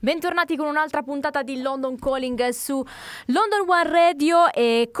Bentornati con un'altra puntata di London Calling su London One Radio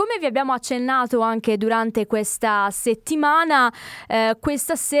e come vi abbiamo accennato anche durante questa settimana,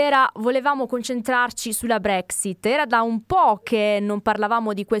 questa sera volevamo concentrarci sulla Brexit. Era da un po' che non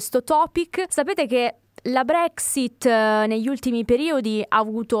parlavamo di questo topic. Sapete che la Brexit negli ultimi periodi ha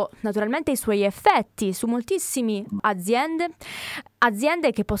avuto naturalmente i suoi effetti su moltissime aziende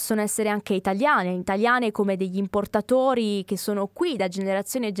che possono essere anche italiane come degli importatori che sono qui da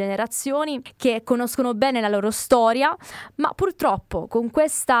generazioni e generazioni, che conoscono bene la loro storia, ma purtroppo con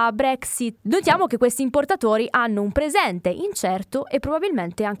questa Brexit notiamo che questi importatori hanno un presente incerto e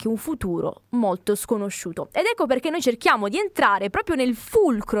probabilmente anche un futuro molto sconosciuto. Ed ecco perché noi cerchiamo di entrare proprio nel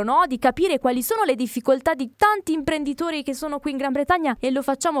fulcro, no? Di capire quali sono le difficoltà di tanti imprenditori che sono qui in Gran Bretagna, e lo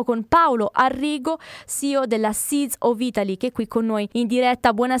facciamo con Paolo Arriga, CEO della Seeds of Italy, che è qui con noi in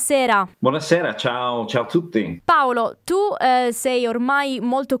diretta. Buonasera. Buonasera, ciao a tutti. Paolo, tu sei ormai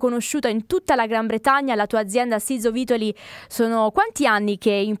molto conosciuta in tutta la Gran Bretagna, la tua azienda Seeds of Italy, sono quanti anni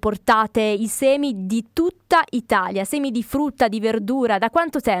che importate i semi di tutta Italia, semi di frutta, di verdura, da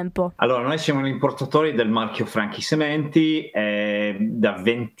quanto tempo? Allora, noi siamo importatori del marchio Franchi Sementi da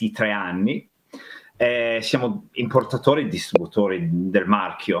 23 anni, siamo importatori e distributori del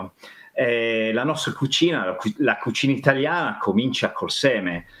marchio. La nostra cucina, la cucina italiana, comincia col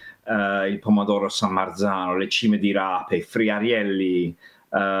seme, il pomodoro San Marzano, le cime di rape, i friarielli,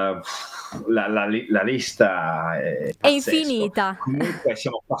 la lista è infinita. Comunque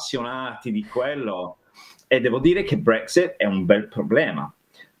siamo appassionati di quello e devo dire che Brexit è un bel problema,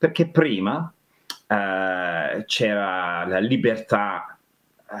 perché prima c'era la libertà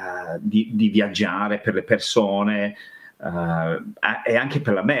di viaggiare per le persone, e anche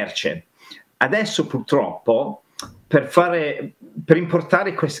per la merce. Adesso purtroppo per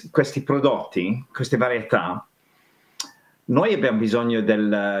importare questi prodotti, queste varietà, noi abbiamo bisogno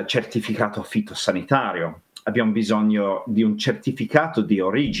del certificato fitosanitario, abbiamo bisogno di un certificato di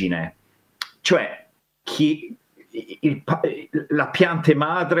origine, cioè la pianta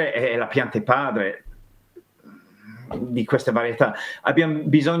madre e la pianta padre di queste varietà. Abbiamo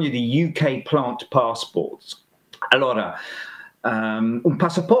bisogno di UK Plant Passports. Allora, un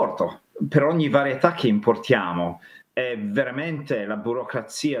passaporto per ogni varietà che importiamo. È veramente, la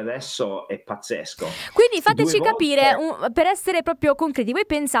burocrazia adesso è pazzesco. Quindi fateci capire, per essere proprio concreti, voi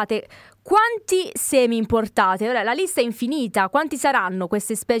pensate quanti semi importate? Ora la lista è infinita, quanti saranno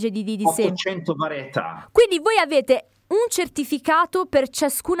queste specie di semi? 800 varietà. Quindi voi avete un certificato per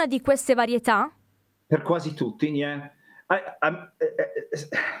ciascuna di queste varietà? Per quasi tutti,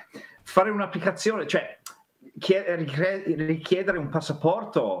 fare un'applicazione, cioè richiedere un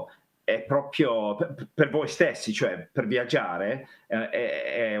passaporto è proprio per voi stessi, cioè per viaggiare,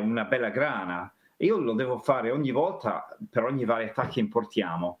 è una bella grana. Io lo devo fare ogni volta per ogni varietà che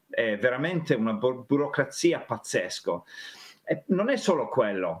importiamo. È veramente una burocrazia pazzesco. Non è solo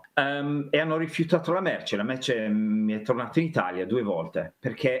quello, e hanno rifiutato la merce mi è tornata in Italia 2 volte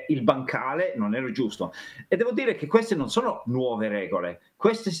perché il bancale non era giusto, e devo dire che queste non sono nuove regole,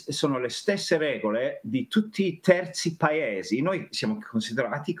 queste sono le stesse regole di tutti i terzi paesi. Noi siamo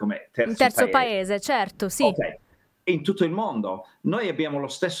considerati come terzo paese, certo, sì. Okay. In tutto il mondo noi abbiamo lo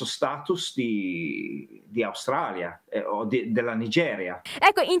stesso status di Australia o della Nigeria.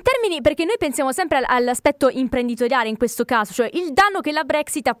 Ecco, in termini, perché noi pensiamo sempre all'aspetto imprenditoriale in questo caso, cioè il danno che la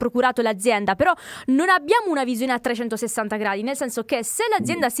Brexit ha procurato all'azienda, però non abbiamo una visione a 360 gradi, nel senso che se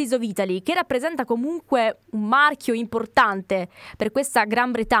l'azienda Seeds of Italy, che rappresenta comunque un marchio importante per questa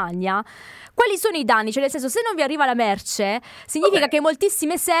Gran Bretagna, quali sono i danni? Cioè nel senso, se non vi arriva la merce, significa che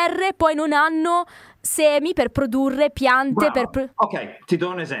moltissime serre poi non hanno semi per produrre piante. Ok, ti do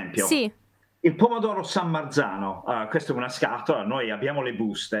un esempio. Sì. Il pomodoro San Marzano, questa è una scatola, noi abbiamo le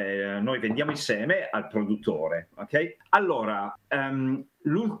buste, noi vendiamo il seme al produttore, ok? Allora,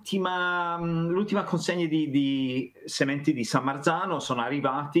 l'ultima consegna di sementi di San Marzano sono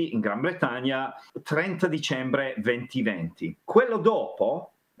arrivati in Gran Bretagna 30 dicembre 2020. Quello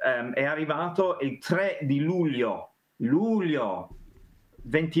dopo è arrivato il 3 di luglio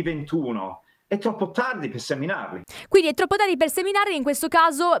 2021. È troppo tardi per seminarli. Quindi è troppo tardi per seminarli, in questo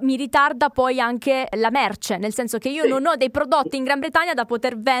caso mi ritarda poi anche la merce, nel senso che io non ho dei prodotti in Gran Bretagna da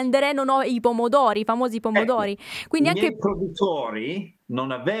poter vendere, non ho i pomodori, i famosi pomodori. Quindi I miei produttori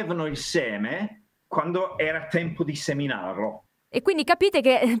non avevano il seme quando era tempo di seminarlo. E quindi capite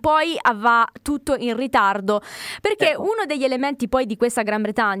che poi va tutto in ritardo, perché uno degli elementi poi di questa Gran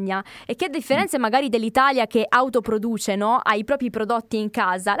Bretagna è che, a differenza magari dell'Italia che autoproduce, no, ha i propri prodotti in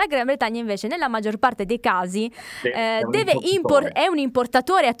casa, la Gran Bretagna invece nella maggior parte dei casi è un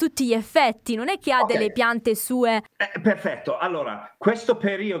importatore a tutti gli effetti, non è che ha delle piante sue. Perfetto, allora questo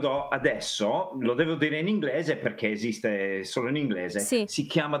periodo adesso lo devo dire in inglese perché esiste solo in inglese, si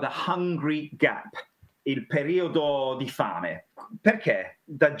chiama the hungry gap, il periodo di fame. Perché?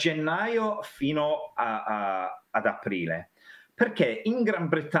 Da gennaio fino ad aprile. Perché in Gran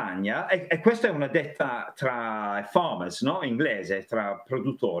Bretagna, e questa è una detta tra farmers, no? Inglese, tra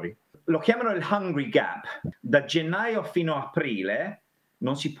produttori, lo chiamano il hungry gap. Da gennaio fino a aprile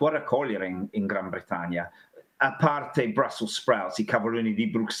non si può raccogliere in Gran Bretagna, a parte i Brussels sprouts, i cavolini di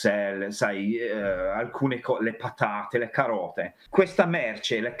Bruxelles, sai, le patate, le carote. Questa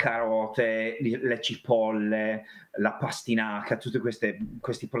merce, le carote, le cipolle, la pastinaca, tutti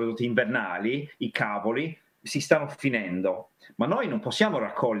questi prodotti invernali, i cavoli, si stanno finendo. Ma noi non possiamo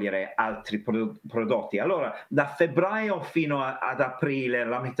raccogliere altri prodotti. Allora, da febbraio fino ad aprile,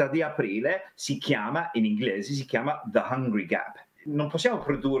 la metà di aprile, in inglese si chiama the hungry gap. Non possiamo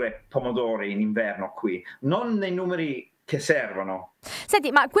produrre pomodori in inverno qui, non nei numeri che servono. Senti,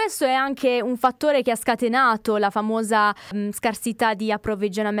 ma questo è anche un fattore che ha scatenato la famosa scarsità di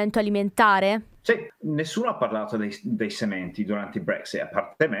approvvigionamento alimentare? Sì, nessuno ha parlato dei sementi durante il Brexit, a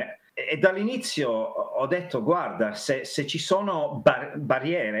parte me. E dall'inizio ho detto, guarda, se ci sono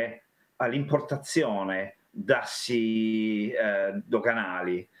barriere all'importazione, dazi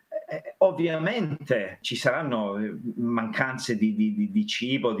doganali, ovviamente ci saranno mancanze di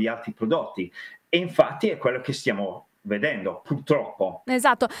cibo, di altri prodotti, e infatti è quello che stiamo vedendo, purtroppo.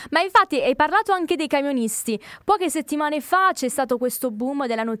 Esatto, ma infatti hai parlato anche dei camionisti. Poche settimane fa c'è stato questo boom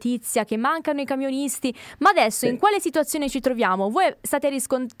della notizia che mancano i camionisti, ma adesso in quale situazione ci troviamo? Voi state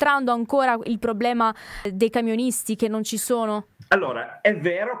riscontrando ancora il problema dei camionisti che non ci sono? Allora, è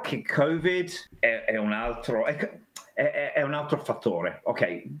vero che Covid è un altro fattore,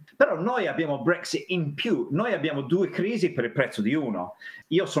 ok? Però noi abbiamo Brexit in più, noi abbiamo 2 crisi per il prezzo di uno.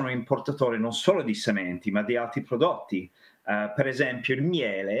 Io sono importatore non solo di sementi, ma di altri prodotti. Per esempio il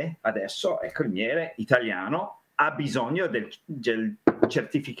miele, adesso, ecco, il miele italiano ha bisogno del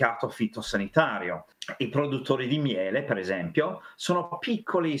certificato fitosanitario. I produttori di miele, per esempio, sono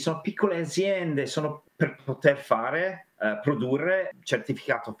piccole aziende, per poter produrre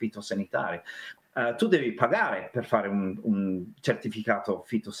certificato fitosanitario. Tu devi pagare per fare un certificato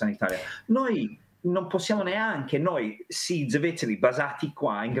fitosanitario. Noi non possiamo neanche, noi svizzeri basati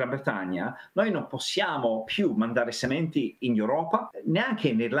qua in Gran Bretagna, noi non possiamo più mandare sementi in Europa, neanche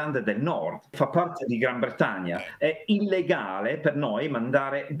in Irlanda del Nord, fa parte di Gran Bretagna. È illegale per noi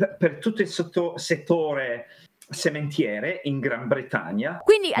mandare per tutto il settore sementiere in Gran Bretagna.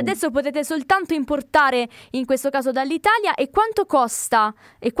 Quindi adesso potete soltanto importare, in questo caso dall'Italia. E quanto costa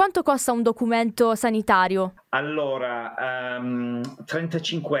un documento sanitario? Allora,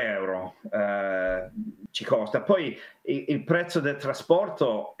 35 euro ci costa, poi il prezzo del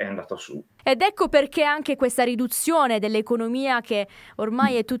trasporto è andato su. Ed ecco perché anche questa riduzione dell'economia, che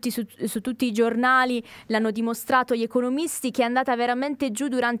ormai è su tutti i giornali, l'hanno dimostrato gli economisti, che è andata veramente giù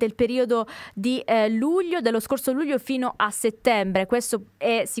durante il periodo di dello scorso luglio fino a settembre. Questo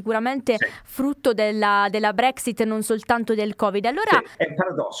è sicuramente frutto della Brexit, non soltanto del Covid. Allora è un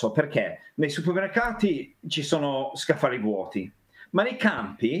paradosso, perché nei supermercati ci sono scaffali vuoti, ma nei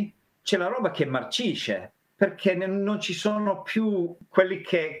campi c'è la roba che marcisce, perché non ci sono più quelli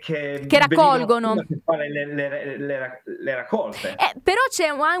che raccolgono per fare le raccolte. Però c'è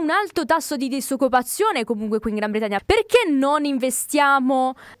un alto tasso di disoccupazione comunque qui in Gran Bretagna. Perché non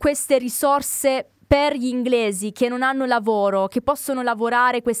investiamo queste risorse per gli inglesi che non hanno lavoro, che possono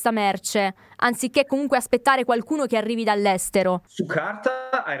lavorare questa merce, anziché comunque aspettare qualcuno che arrivi dall'estero? Su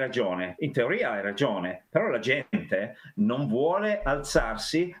carta hai ragione, in teoria hai ragione, però la gente non vuole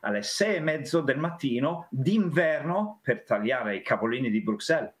alzarsi alle 6:30 del mattino d'inverno per tagliare i cavolini di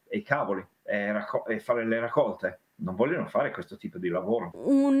Bruxelles e i cavoli e fare le raccolte. Non vogliono fare questo tipo di lavoro.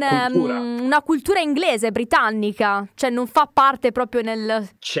 Una cultura inglese, britannica, cioè non fa parte proprio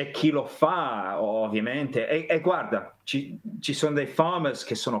C'è chi lo fa, ovviamente, e guarda, ci sono dei farmers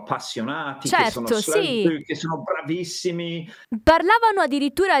che sono appassionati, che sono bravissimi. Parlavano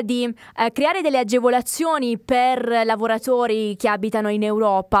addirittura di creare delle agevolazioni per lavoratori che abitano in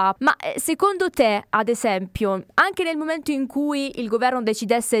Europa, ma secondo te, ad esempio, anche nel momento in cui il governo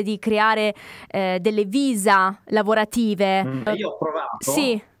decidesse di creare delle visa lavorative... Io ho provato.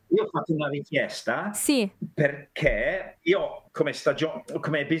 Sì. io ho fatto una richiesta Sì. perché io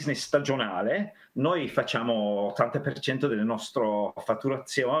come business stagionale noi facciamo 80% della nostra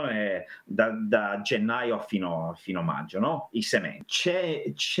fatturazione da gennaio fino a maggio, no? I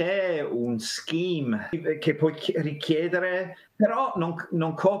semestri. C'è un scheme che puoi richiedere, però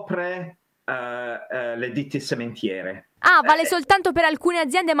non copre le ditte sementiere. Vale soltanto per alcune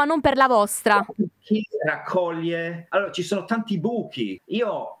aziende ma non per la vostra. Chi raccoglie? Allora, ci sono tanti buchi.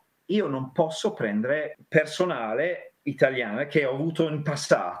 Io non posso prendere personale italiano che ho avuto in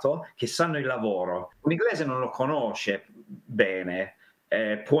passato, che sanno il lavoro. Un inglese non lo conosce bene,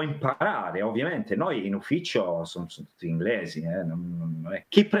 può imparare, ovviamente. Noi in ufficio sono tutti inglesi. Non è.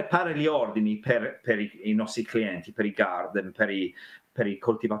 Chi prepara gli ordini per i nostri clienti, per i garden, per i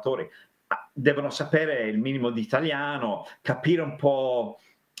coltivatori, devono sapere il minimo di italiano, capire un po'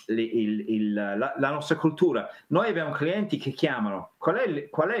 la nostra cultura. Noi abbiamo clienti che chiamano qual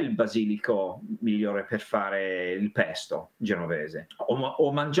è il basilico migliore per fare il pesto genovese.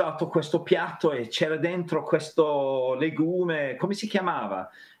 Ho mangiato questo piatto e c'era dentro questo legume, come si chiamava?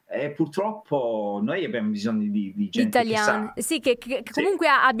 E purtroppo noi abbiamo bisogno di gente italiana, che sa. sì, che comunque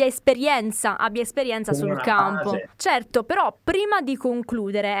abbia esperienza sul campo. Base. Certo, però prima di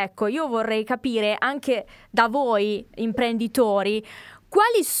concludere, ecco, io vorrei capire anche da voi imprenditori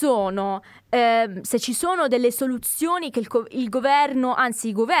quali sono, se ci sono delle soluzioni che il governo, anzi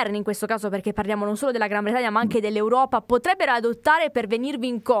i governi in questo caso, perché parliamo non solo della Gran Bretagna ma anche dell'Europa, potrebbero adottare per venirvi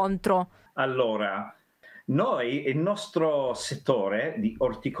incontro. Allora, il nostro settore di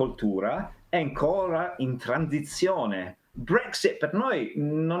orticoltura è ancora in transizione. Brexit per noi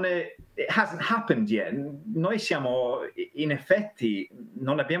it hasn't happened yet. Noi in effetti,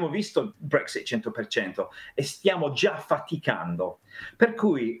 non abbiamo visto Brexit 100% e stiamo già faticando. Per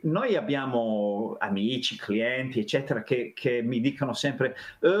cui noi abbiamo amici, clienti, eccetera, che mi dicono sempre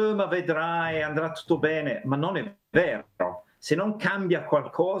ma vedrai, andrà tutto bene, ma non è vero. Se non cambia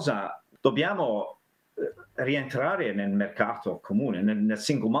qualcosa, dobbiamo rientrare nel mercato comune, nel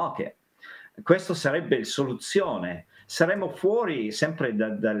single market. Questo sarebbe la soluzione. Saremo fuori sempre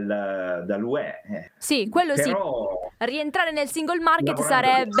dall'UE. Sì, quello però, sì. Rientrare nel single market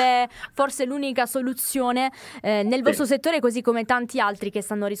sarebbe forse l'unica soluzione nel vostro settore, così come tanti altri che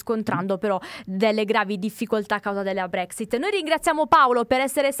stanno riscontrando però delle gravi difficoltà a causa della Brexit. Noi ringraziamo Paolo per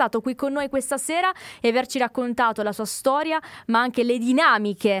essere stato qui con noi questa sera e averci raccontato la sua storia, ma anche le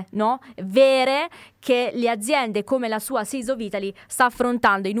dinamiche, no, vere che le aziende come la sua Seas of Italy sta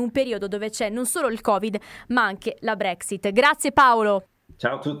affrontando in un periodo dove c'è non solo il Covid ma anche la Brexit. Grazie Paolo.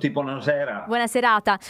 Ciao a tutti, buonasera. Buona serata.